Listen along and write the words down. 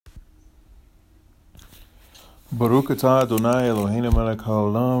Baruch atah Adonai Eloheinu melech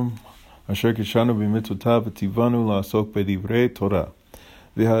haolam, asher kishanu b'mitzvotav v'tivanu la'asok b'divrei Torah.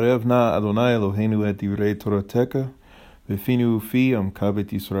 V'harev na Adonai Eloheinu et divrei Torateka, v'finu fi amka b'et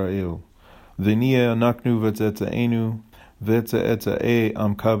Yisrael. V'niyeh anaknu v'tzetzaenu, v'tzetza'e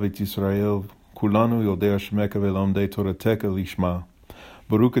amka b'et Yisrael, kulanu yodei Hashemeka v'lomdei Torateka lishma.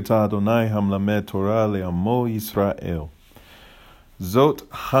 Baruch atah Adonai hamlamed Torah le'amo Yisrael. Zot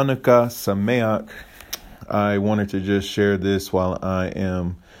Hanukkah Sameach. I wanted to just share this while I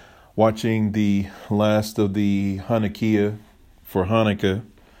am watching the last of the Hanukkah for Hanukkah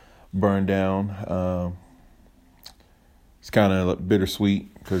burn down. It's kind of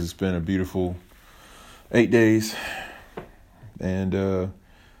bittersweet because it's been a beautiful 8 days. And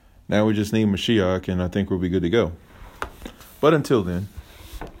now we just need Mashiach, and I think we'll be good to go. But until then,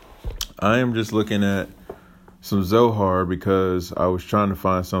 I am just looking at some Zohar because I was trying to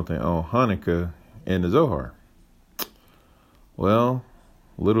find something on Hanukkah in the Zohar. Well,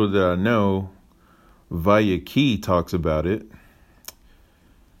 little did I know, Vayaki talks about it.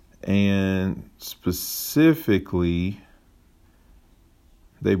 And specifically,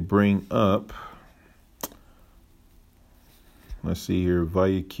 they bring up, let's see here,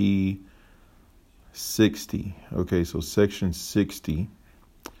 Vayaki 60. Okay, so section 60.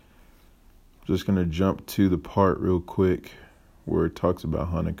 Just going to jump to the part real quick where it talks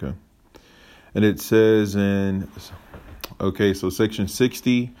about Hanukkah. And it says so section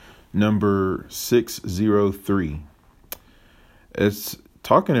 60, number 603. It's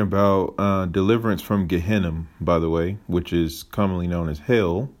talking about deliverance from Gehenna, by the way, which is commonly known as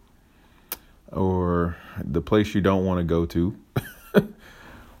hell, or the place you don't want to go to.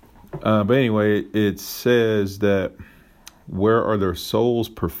 But anyway, it says that where are their souls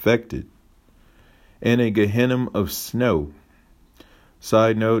perfected? In a Gehenna of snow.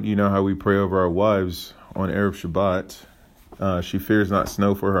 Side note, you know how we pray over our wives on Erev Shabbat. She fears not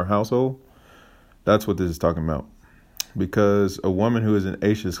snow for her household. That's what this is talking about. Because a woman who is an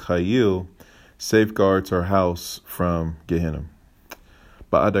Ashes Chayil safeguards her house from Gehenna.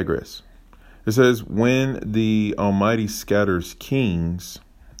 But I digress. It says, when the Almighty scatters kings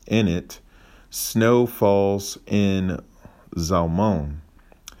in it, snow falls in Zalmon.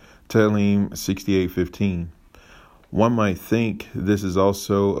 Tehillim 68:15. One might think this is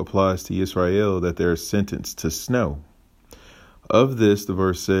also applies to Israel, that they are sentenced to snow. Of this, the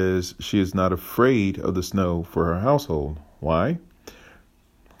verse says, she is not afraid of the snow for her household. Why?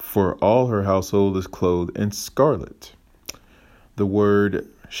 For all her household is clothed in scarlet. The word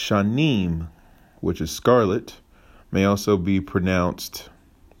shanim, which is scarlet, may also be pronounced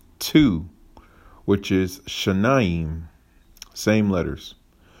tu, which is shanaim, same letters.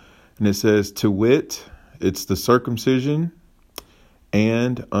 And it says, to wit, it's the circumcision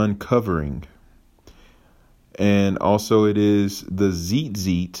and uncovering. And also it is the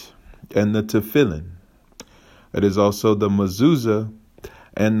zitzit and the tefillin. It is also the mezuzah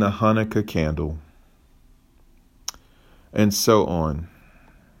and the Hanukkah candle. And so on.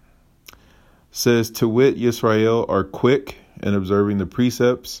 It says, to wit, Yisrael are quick in observing the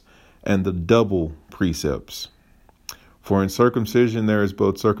precepts and the double precepts. For in circumcision there is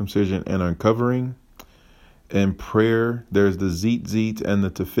both circumcision and uncovering. In prayer, there's the zitzit and the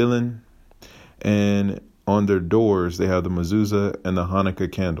tefillin, and on their doors they have the mezuzah and the Hanukkah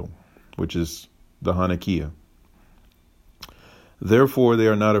candle, which is the Hanukkah. Therefore, they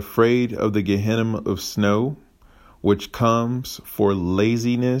are not afraid of the Gehenna of snow, which comes for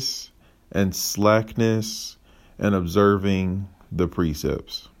laziness and slackness and observing the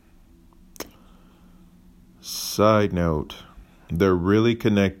precepts. Side note, they're really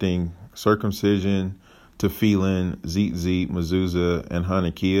connecting circumcision, tefillin, zitzit, mezuzah, and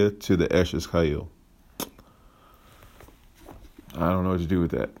Hanukkah to the Eshes Chayil. I don't know what to do with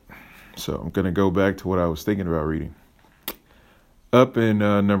that. So I'm going to go back to what I was thinking about reading. Up in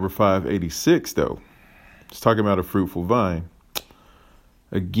number 586, though, it's talking about a fruitful vine.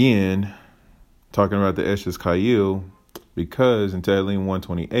 Again, talking about the Eshes Chayil, because in Tehillim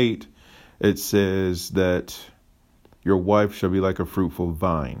 128, it says that your wife shall be like a fruitful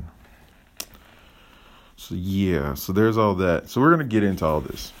vine. So there's all that. So we're going to get into all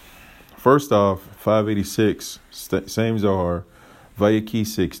this. First off, 586, same Zohar, Vayaki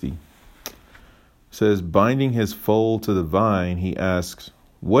 60. Says, binding his foal to the vine, he asks,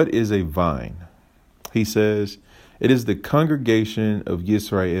 what is a vine? He says, it is the congregation of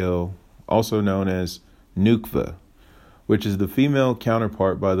Yisrael, also known as Nukva, which is the female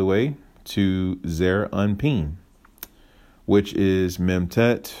counterpart, by the way, to Zer Anpin, which is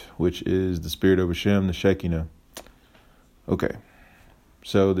Memtet, which is the spirit of Hashem, the Shekinah. Okay.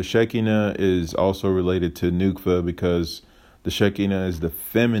 So the Shekinah is also related to Nukva because the Shekinah is the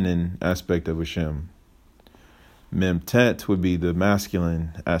feminine aspect of Hashem. Memtet would be the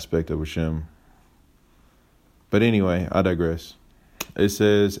masculine aspect of Hashem. But anyway, I digress. It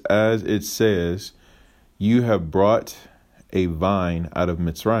says, as it says, you have brought a vine out of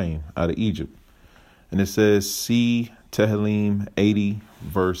Mitzrayim, out of Egypt. And it says, see Tehillim 80,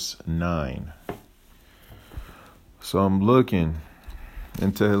 verse 9. So I'm looking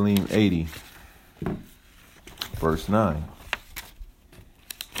in Tehillim 80, verse 9.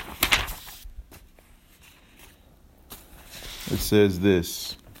 It says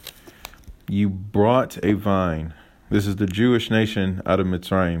this, you brought a vine. This is the Jewish nation out of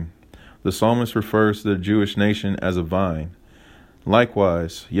Mitzrayim. The psalmist refers to the Jewish nation as a vine.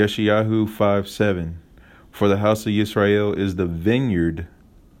 Likewise, Yeshayahu 5:7, for the house of Yisrael is the vineyard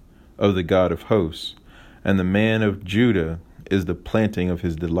of the God of hosts, and the man of Judah is the planting of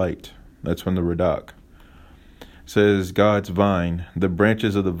his delight. That's from the Radak. It says God's vine, the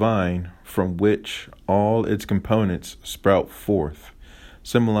branches of the vine from which all its components sprout forth,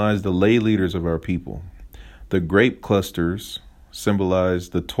 symbolize the lay leaders of our people. The grape clusters symbolize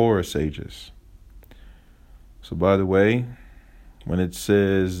the Torah sages. So by the way, when it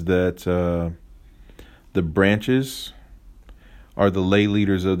says that the branches are the lay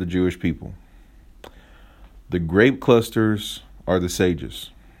leaders of the Jewish people, the grape clusters are the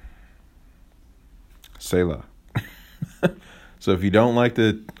sages. Selah. So if you don't like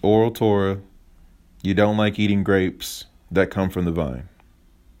the oral Torah, you don't like eating grapes that come from the vine.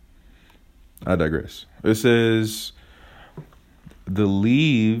 I digress. It says the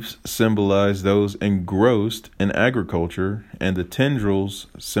leaves symbolize those engrossed in agriculture, and the tendrils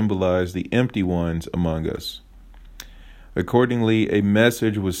symbolize the empty ones among us. Accordingly, a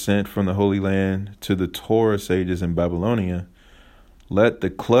message was sent from the Holy Land to the Torah sages in Babylonia. Let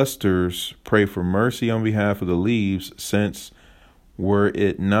the clusters pray for mercy on behalf of the leaves, since were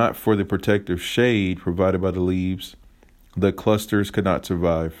it not for the protective shade provided by the leaves, the clusters could not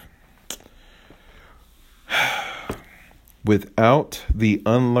survive. Without the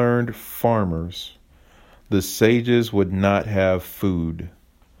unlearned farmers, the sages would not have food.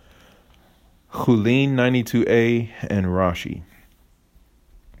 Chulin 92a and Rashi.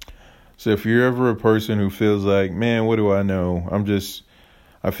 So if you're ever a person who feels like, man, what do I know?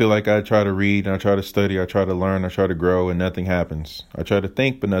 I feel like I try to read and I try to study, I try to learn, I try to grow, and nothing happens. I try to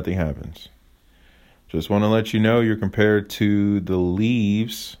think, but nothing happens. Just want to let you know you're compared to the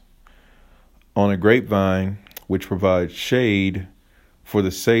leaves on a grapevine, which provides shade for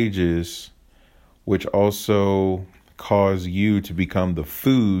the sages, which also cause you to become the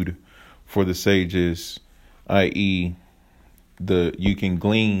food for the sages, i.e., you can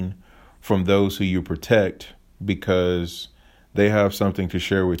glean from those who you protect because they have something to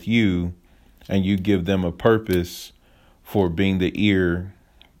share with you, and you give them a purpose for being the ear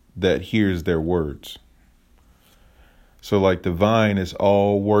that hears their words. So like the vine is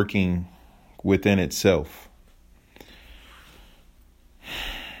all working within itself.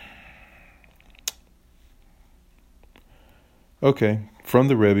 Okay, from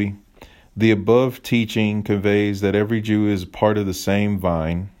the Rebbe, the above teaching conveys that every Jew is part of the same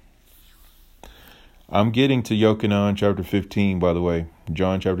vine. I'm getting to Yochanan chapter 15, by the way.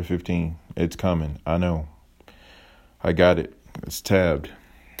 John chapter 15. It's coming. I know. I got it. It's tabbed.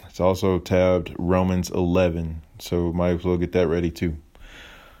 It's also tabbed Romans 11. So might as well get that ready too.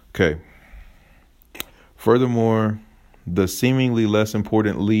 Okay. Furthermore, the seemingly less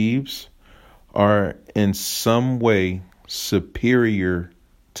important leaves are in some way superior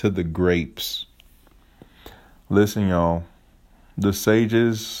to the grapes. Listen, y'all. The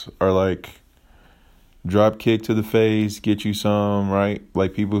sages are like drop kick to the face, get you some, right?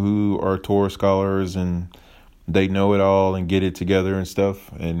 Like people who are Torah scholars and they know it all and get it together and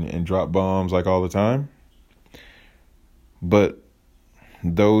stuff and drop bombs like all the time. But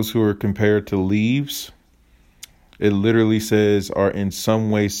those who are compared to leaves, it literally says are in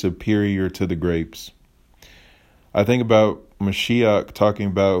some way superior to the grapes. I think about Mashiach talking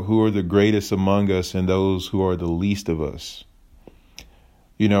about who are the greatest among us and those who are the least of us.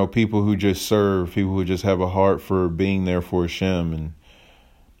 You know, people who just serve, people who just have a heart for being there for Hashem and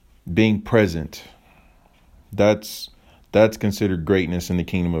being present. That's considered greatness in the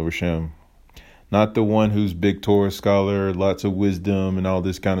kingdom of Hashem. Not the one who's big Torah scholar, lots of wisdom and all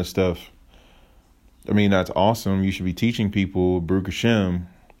this kind of stuff. I mean, that's awesome. You should be teaching people Baruch Hashem.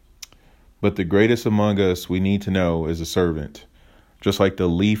 But the greatest among us, we need to know, is a servant. Just like the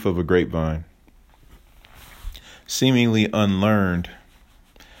leaf of a grapevine. Seemingly unlearned.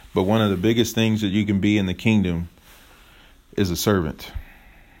 But one of the biggest things that you can be in the kingdom is a servant.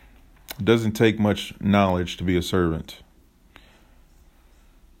 It doesn't take much knowledge to be a servant.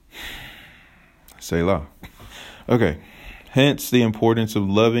 Selah. Okay. Hence the importance of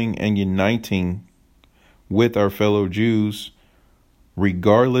loving and uniting with our fellow Jews,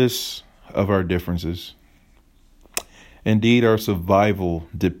 regardless of our differences. Indeed, our survival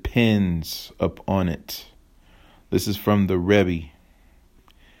depends upon it. This is from the Rebbe.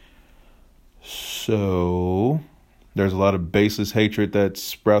 So, there's a lot of baseless hatred that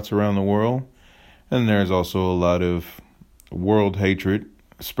sprouts around the world. And there's also a lot of world hatred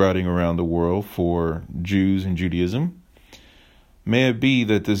sprouting around the world for Jews and Judaism. May it be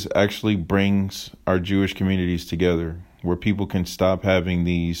that this actually brings our Jewish communities together, where people can stop having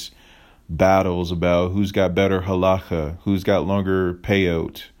these battles about who's got better halacha, who's got longer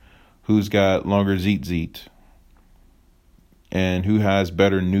payot, who's got longer zitzit, and who has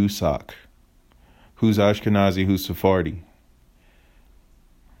better nusach, who's Ashkenazi, who's Sephardi.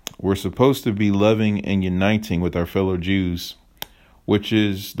 We're supposed to be loving and uniting with our fellow Jews, which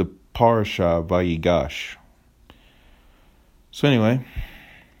is the Parashah Vayigash. So anyway,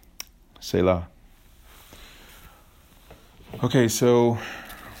 Selah. Okay, so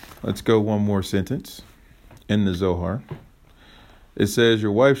let's go one more sentence in the Zohar. It says,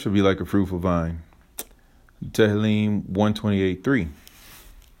 your wife shall be like a fruitful vine. Tehillim 128:3.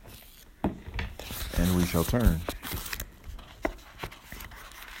 And we shall turn.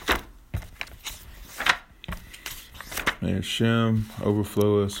 May Hashem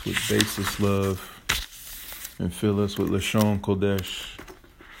overflow us with baseless love and fill us with Lashon Kodesh.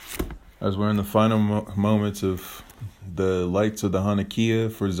 As we're in the final moments of the lights of the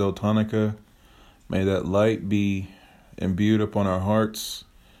Hanukkah for Zot Hanukkah, may that light be imbued upon our hearts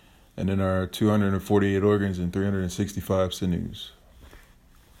and in our 248 organs and 365 sinews.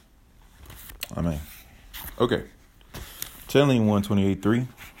 Amen. Okay. Tehillim 128:3.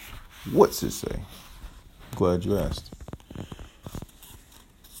 What's it say? Glad you asked.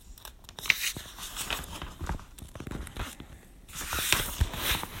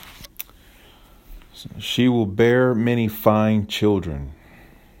 She will bear many fine children.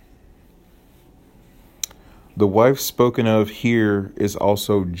 The wife spoken of here is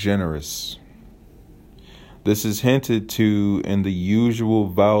also generous. This is hinted to in the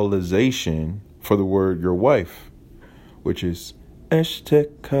usual vowelization for the word your wife, which is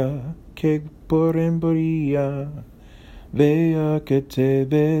Eshteka kegboren boria ve'akete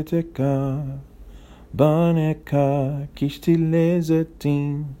beteka baneka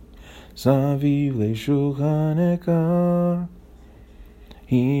kishtilezetim saviv leshulchaneka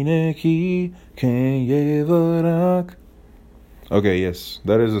hineki ken yevarak. Okay, yes,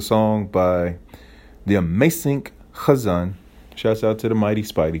 that is a song by the amazing Chazan. Shouts out to the mighty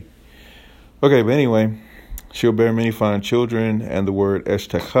Spidey. Okay, but anyway, she'll bear many fine children, and the word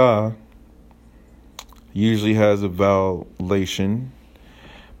eshtecha usually has a vowelation,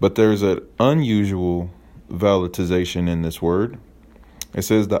 but there's an unusual vowelization in this word. It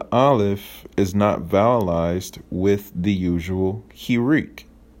says the aleph is not vowelized with the usual hirik,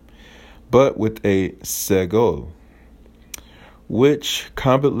 but with a segol, which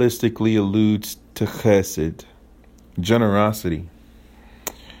Kabbalistically alludes to chesed, generosity.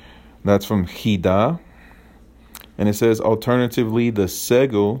 That's from Chida. And it says, alternatively, the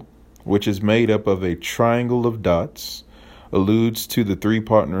segel, which is made up of a triangle of dots, alludes to the three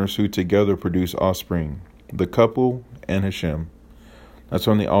partners who together produce offspring, the couple and Hashem. That's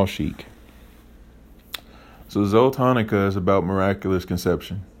from the Al-Sheikh. So Zot Hanukkah is about miraculous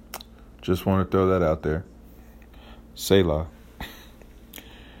conception. Just want to throw that out there. Selah.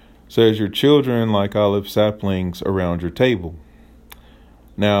 Says your children like olive saplings around your table.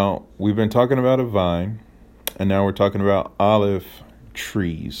 Now, we've been talking about a vine, and now we're talking about olive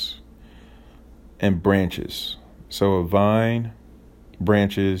trees and branches. So a vine,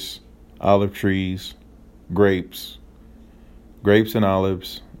 branches, olive trees, grapes and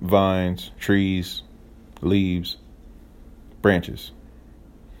olives, vines, trees, leaves, branches.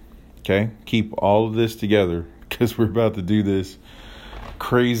 Okay? Keep all of this together because we're about to do this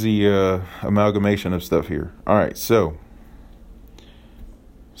crazy amalgamation of stuff here. All right, so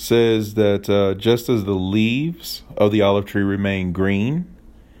says that just as the leaves of the olive tree remain green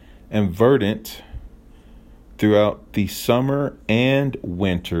and verdant throughout the summer and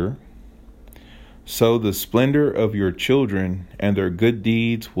winter, so the splendor of your children and their good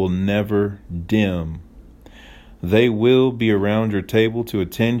deeds will never dim. They will be around your table to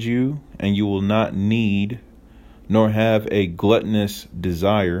attend you, and you will not need nor have a gluttonous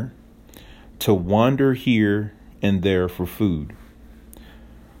desire to wander here and there for food.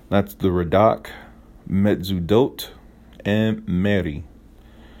 That's the Radak, Metzudot, and Meri.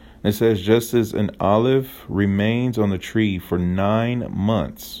 It says, just as an olive remains on the tree for 9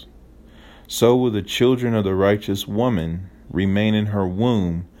 months, so will the children of the righteous woman remain in her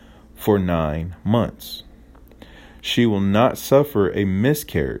womb for 9 months. She will not suffer a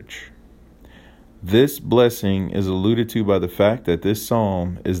miscarriage. This blessing is alluded to by the fact that this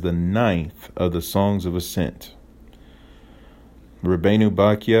psalm is the 9th of the Songs of Ascent. Rabbeinu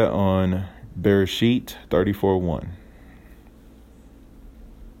Bakia on Bereshit 34:1.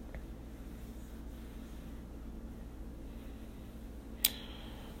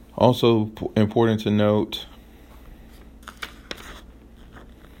 Also important to note,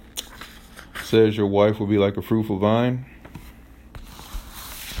 says your wife will be like a fruitful vine.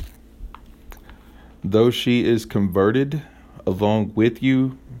 Though she is converted along with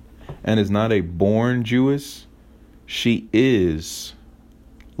you and is not a born Jewess, she is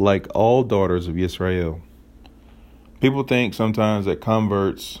like all daughters of Israel. People think sometimes that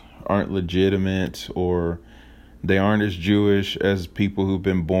converts aren't legitimate or they aren't as Jewish as people who've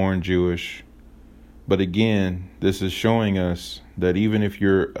been born Jewish. But again, this is showing us that even if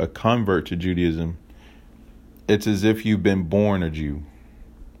you're a convert to Judaism, it's as if you've been born a Jew.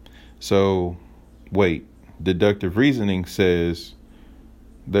 So, wait, deductive reasoning says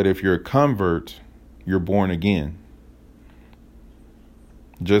that if you're a convert, you're born again.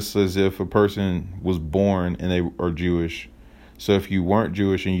 Just as if a person was born and they are Jewish. So if you weren't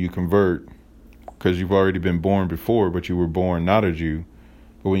Jewish and you convert, because you've already been born before, but you were born not a Jew.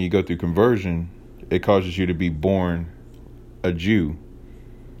 But when you go through conversion, it causes you to be born a Jew,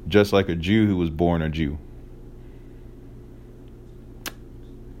 just like a Jew who was born a Jew.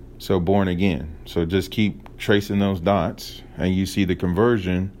 So born again. So just keep tracing those dots, and you see the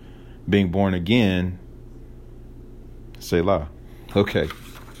conversion being born again. Selah. Okay.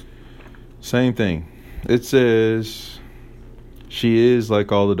 Same thing. It says, she is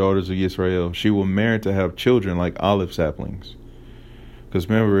like all the daughters of Israel. She will merit to have children like olive saplings. Because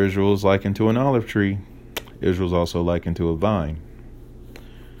remember, Israel is likened to an olive tree. Israel is also likened to a vine.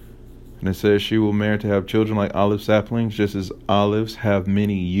 And it says she will merit to have children like olive saplings, just as olives have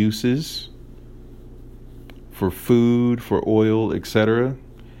many uses for food, for oil, etc.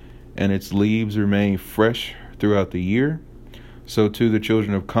 And its leaves remain fresh throughout the year. So too the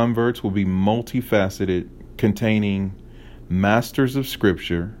children of converts will be multifaceted, containing masters of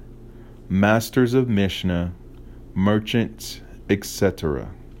scripture, masters of Mishnah, merchants, etc.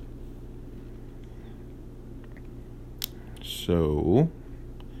 So,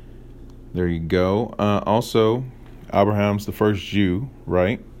 there you go. Also, Abraham's the first Jew,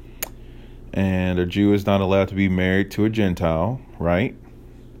 right? And a Jew is not allowed to be married to a Gentile, right?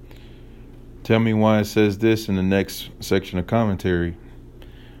 Tell me why it says this in the next section of commentary.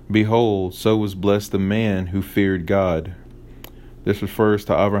 Behold, so was blessed the man who feared God. This refers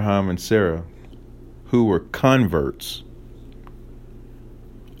to Abraham and Sarah, who were converts.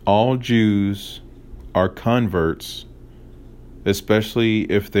 All Jews are converts, especially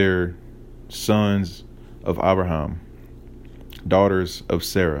if they're sons of Abraham, daughters of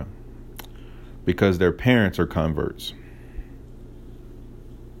Sarah, because their parents are converts.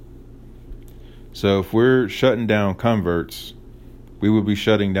 So if we're shutting down converts, we would be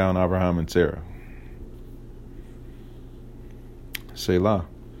shutting down Abraham and Sarah. Selah.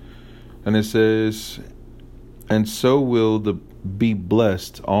 And it says, and so will be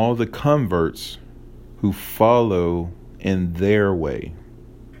blessed all the converts who follow in their way.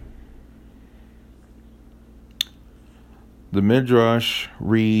 The Midrash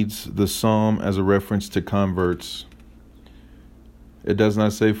reads the psalm as a reference to converts. It does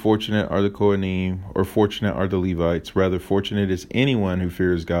not say fortunate are the Kohanim or fortunate are the Levites. Rather, fortunate is anyone who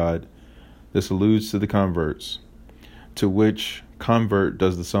fears God. This alludes to the converts. To which convert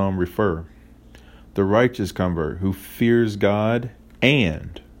does the psalm refer? The righteous convert who fears God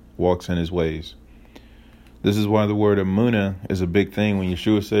and walks in his ways. This is why the word emunah is a big thing. When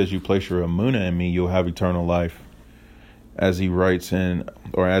Yeshua says, you place your emunah in me, you'll have eternal life. As he writes in,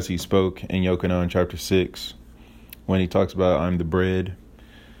 or as he spoke in Yochanan chapter 6, when he talks about I'm the bread,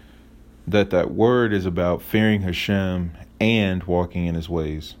 that word is about fearing Hashem and walking in his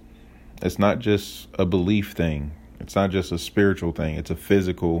ways. It's not just a belief thing. It's not just a spiritual thing. It's a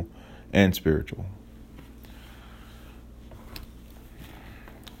physical and spiritual.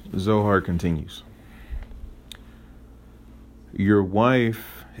 Zohar continues. Your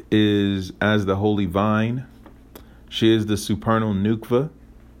wife is as the holy vine. She is the supernal nukva.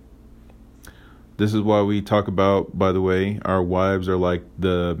 This is why we talk about, by the way, our wives are like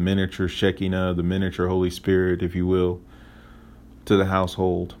the miniature Shekinah, the miniature Holy Spirit, if you will, to the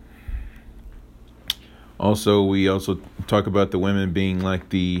household. Also, we also talk about the women being like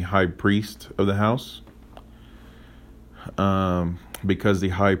the high priest of the house. Because the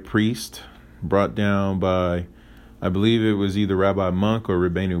high priest, brought down by, I believe it was either Rabbi Monk or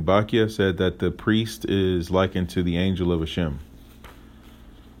Rabbeinu Bakia, said that the priest is likened to the angel of Hashem.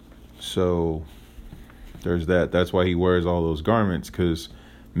 So there's that. That's why he wears all those garments, because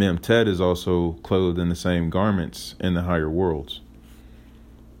Mem Tet is also clothed in the same garments in the higher worlds,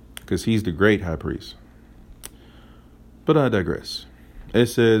 because he's the great high priest. But I digress. It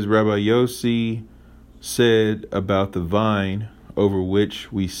says, Rabbi Yossi said about the vine over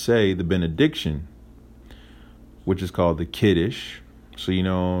which we say the benediction, which is called the Kiddush. So,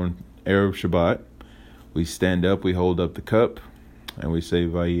 on Erev Shabbat, we stand up, we hold up the cup, and we say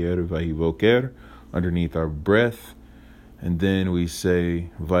Vayer Vayivoker underneath our breath. And then we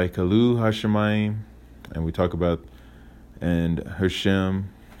say Vaikalu Hashemayim, and we talk about and Hashem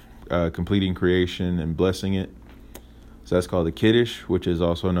completing creation and blessing it. So that's called the Kiddush, which is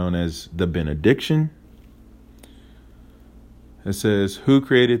also known as the benediction. It says, who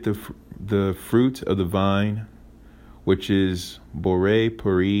created the fruit of the vine, which is Borei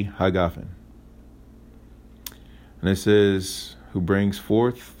Puri Hagafen. And it says, who brings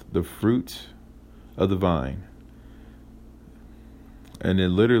forth the fruit of the vine. And it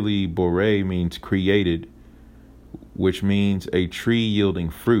literally, Borei means created, which means a tree yielding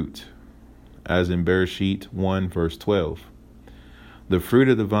fruit, as in Bereshit 1 verse 12. The fruit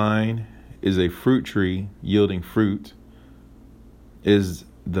of the vine is a fruit tree yielding fruit, is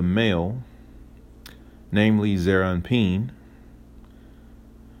the male, namely Zeranpin.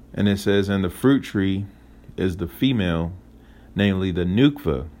 And it says, and the fruit tree is the female, namely the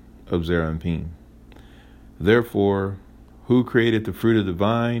Nukva of Zeranpin. Therefore, who created the fruit of the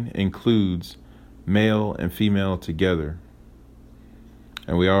vine includes male and female together.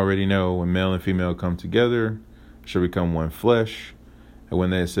 And we already know when male and female come together, shall become one flesh. And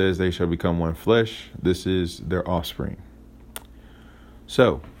when it says they shall become one flesh, this is their offspring.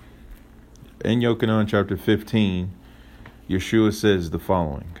 So, in Yochanan chapter 15, Yeshua says the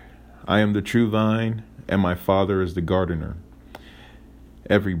following: I am the true vine, and my Father is the gardener.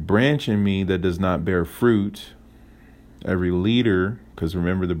 Every branch in me that does not bear fruit, every leader, because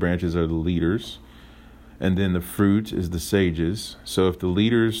remember the branches are the leaders, and then the fruit is the sages. So if the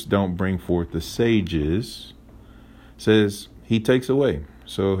leaders don't bring forth the sages, says he takes away.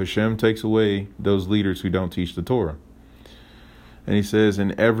 So Hashem takes away those leaders who don't teach the Torah. And he says,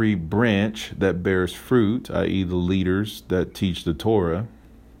 in every branch that bears fruit, i.e. the leaders that teach the Torah,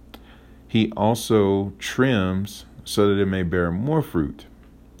 he also trims so that it may bear more fruit.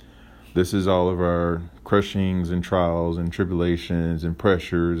 This is all of our crushings and trials and tribulations and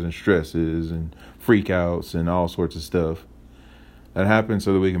pressures and stresses and freakouts and all sorts of stuff that happens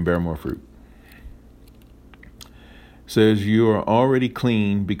so that we can bear more fruit. It says, you are already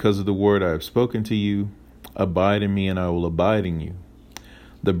clean because of the word I have spoken to you. Abide in me and I will abide in you.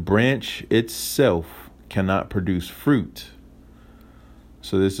 The branch itself cannot produce fruit.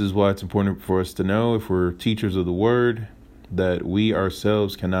 So this is why it's important for us to know, if we're teachers of the word, that we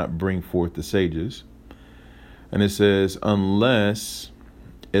ourselves cannot bring forth the sages. And it says, unless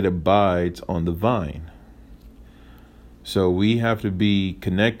it abides on the vine. So we have to be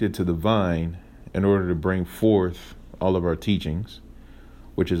connected to the vine in order to bring forth all of our teachings,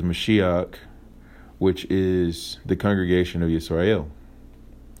 which is Mashiach, which is the congregation of Yisrael.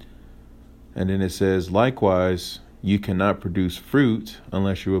 And then it says, likewise, you cannot produce fruit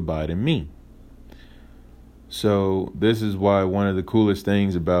unless you abide in me. So this is why one of the coolest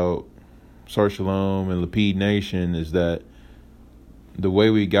things about Sar Shalom and Lapid Nation is that the way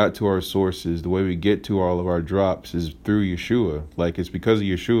we got to our sources, the way we get to all of our drops is through Yeshua. Like, it's because of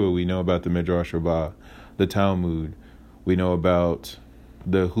Yeshua we know about the Midrash Rabbah, the Talmud. We know about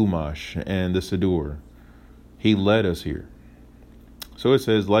the Humash and the Siddur. He led us here. So it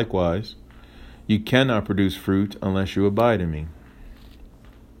says, likewise, you cannot produce fruit unless you abide in me.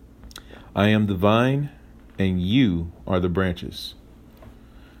 I am the vine, and you are the branches.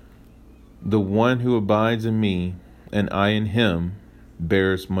 The one who abides in me, and I in him,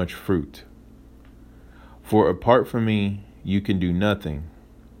 bears much fruit. For apart from me, you can do nothing.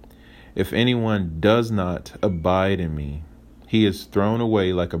 If anyone does not abide in me, he is thrown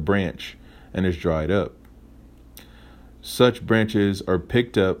away like a branch and is dried up. Such branches are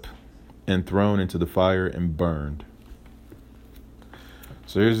picked up and thrown into the fire and burned.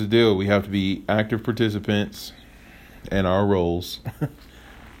 So here's the deal. We have to be active participants in our roles.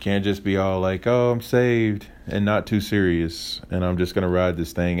 Can't just be all like, oh, I'm saved, and not too serious, and I'm just going to ride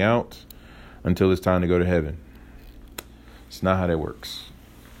this thing out until it's time to go to heaven. It's not how that works.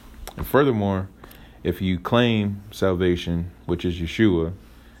 And furthermore, If you claim salvation, which is Yeshua,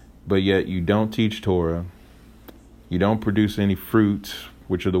 but yet you don't teach Torah, you don't produce any fruit,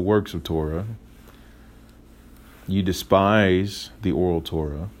 which are the works of Torah, you despise the oral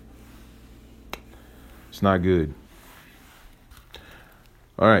Torah, it's not good.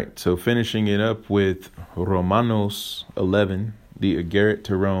 All right, so finishing it up with Romanos 11, the Ageret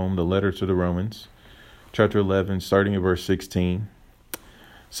to Rome, the letter to the Romans, chapter 11, starting at verse 16,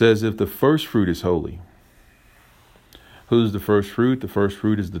 says, if the first fruit is holy. Who's the first fruit? The first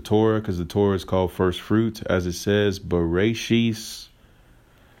fruit is the Torah, because the Torah is called first fruit, as it says, Bereshis,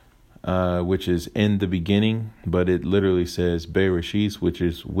 which is in the beginning, but it literally says Bereshis, which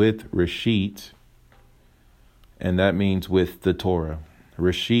is with Reshit, and that means with the Torah.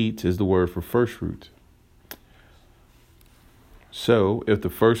 Reshit is the word for first fruit. So, if the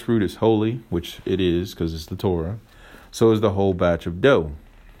first fruit is holy, which it is, because it's the Torah, so is the whole batch of dough.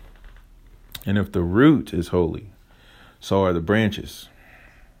 And if the root is holy, so are the branches.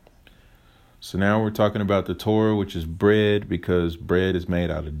 So now we're talking about the Torah, which is bread, because bread is made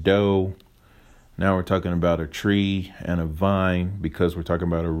out of dough. Now we're talking about a tree and a vine, because we're talking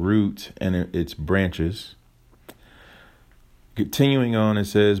about a root and its branches. Continuing on, it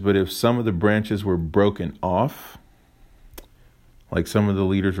says, but if some of the branches were broken off, like some of the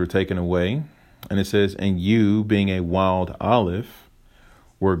leaders were taken away, and it says, and you, being a wild olive,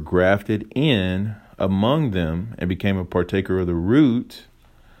 were grafted in among them and became a partaker of the root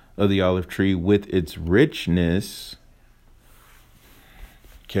of the olive tree with its richness.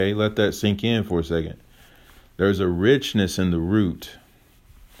 Okay, let that sink in for a second. There's a richness in the root.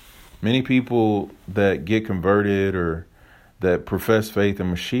 Many people that get converted or that profess faith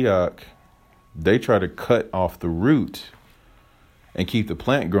in Mashiach, they try to cut off the root and keep the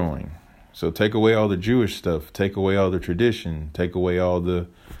plant growing. So take away all the Jewish stuff, take away all the tradition, take away all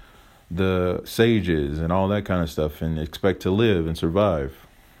the sages and all that kind of stuff, and expect to live and survive.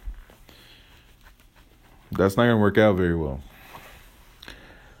 That's not going to work out very well.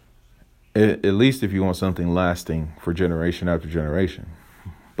 At least if you want something lasting for generation after generation.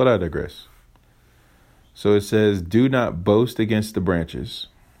 But I digress. So it says, do not boast against the branches,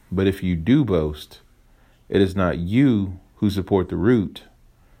 but if you do boast, it is not you who support the root,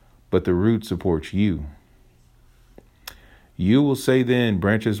 but the root supports you. You will say then,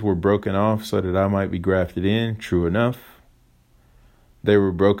 branches were broken off so that I might be grafted in. True enough. They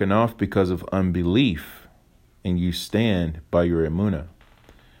were broken off because of unbelief, and you stand by your emunah.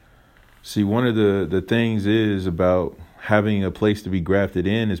 See, one of the things is about having a place to be grafted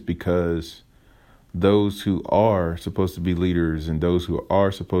in is because those who are supposed to be leaders and those who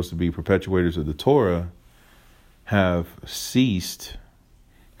are supposed to be perpetuators of the Torah have ceased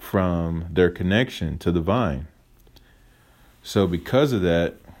from their connection to the vine. So because of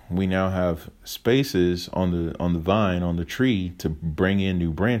that, we now have spaces on the vine, on the tree, to bring in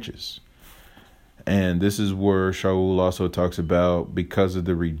new branches. And this is where Shaul also talks about, because of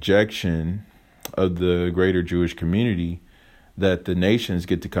the rejection of the greater Jewish community, that the nations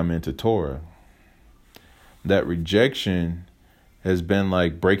get to come into Torah. That rejection has been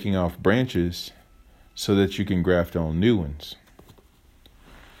like breaking off branches so that you can graft on new ones.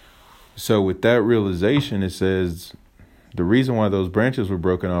 So with that realization, it says the reason why those branches were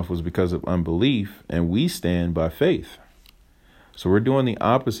broken off was because of unbelief, and we stand by faith. So we're doing the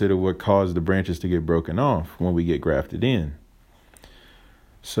opposite of what caused the branches to get broken off when we get grafted in.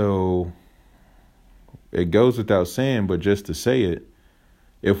 So it goes without saying, but just to say it,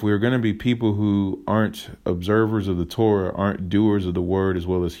 if we're going to be people who aren't observers of the Torah, aren't doers of the word as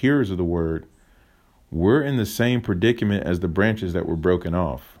well as hearers of the word, we're in the same predicament as the branches that were broken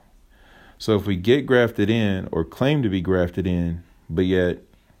off. So if we get grafted in or claim to be grafted in, but yet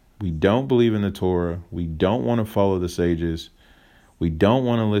we don't believe in the Torah, we don't want to follow the sages, we don't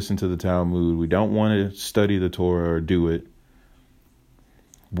want to listen to the Talmud, we don't want to study the Torah or do it,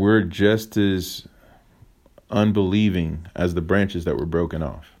 we're just as unbelieving as the branches that were broken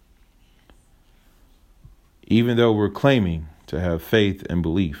off. Even though we're claiming to have faith and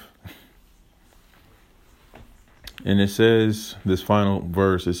belief. And it says, this final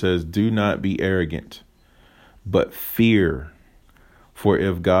verse, it says, do not be arrogant, but fear. For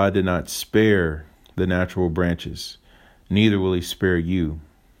if God did not spare the natural branches, neither will he spare you.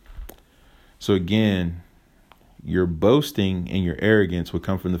 So again, your boasting and your arrogance would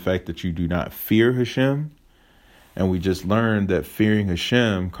come from the fact that you do not fear Hashem. And we just learned that fearing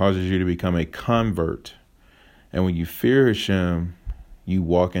Hashem causes you to become a convert. And when you fear Hashem, you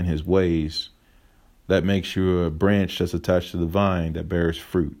walk in his ways. That makes you a branch that's attached to the vine that bears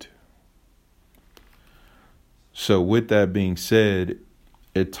fruit. So with that being said,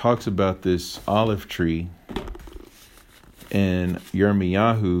 it talks about this olive tree in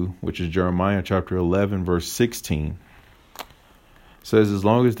Yirmiyahu, which is Jeremiah chapter 11, verse 16. It says, as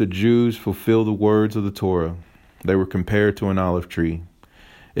long as the Jews fulfill the words of the Torah, they were compared to an olive tree.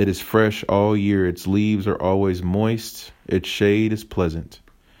 It is fresh all year. Its leaves are always moist. Its shade is pleasant.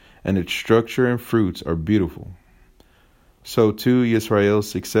 And its structure and fruits are beautiful. So too, Yisrael's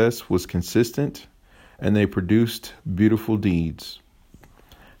success was consistent, and they produced beautiful deeds.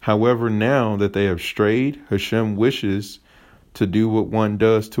 However, now that they have strayed, Hashem wishes to do what one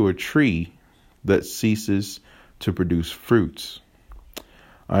does to a tree that ceases to produce fruits,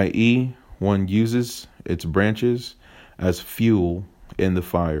 i.e., one uses its branches as fuel in the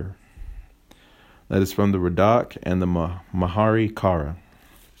fire. That is from the Radak and the Mahari Kara.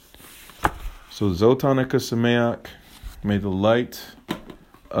 So Zot Hanukkah Sameach, may the light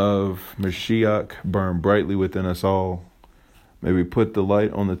of Mashiach burn brightly within us all. May we put the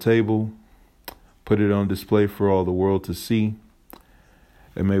light on the table, put it on display for all the world to see,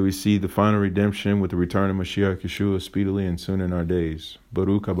 and may we see the final redemption with the return of Mashiach Yeshua speedily and soon in our days.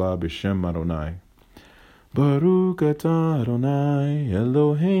 Baruch haba b'shem Adonai. Baruch atah Adonai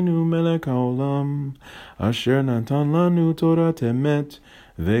Eloheinu melech haolam asher natan lanu Torah emet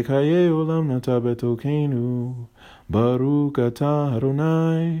v'chayei olam nata betokenu. Baruch atah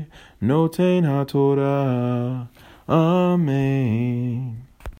Adonai noten haTorah. Amen.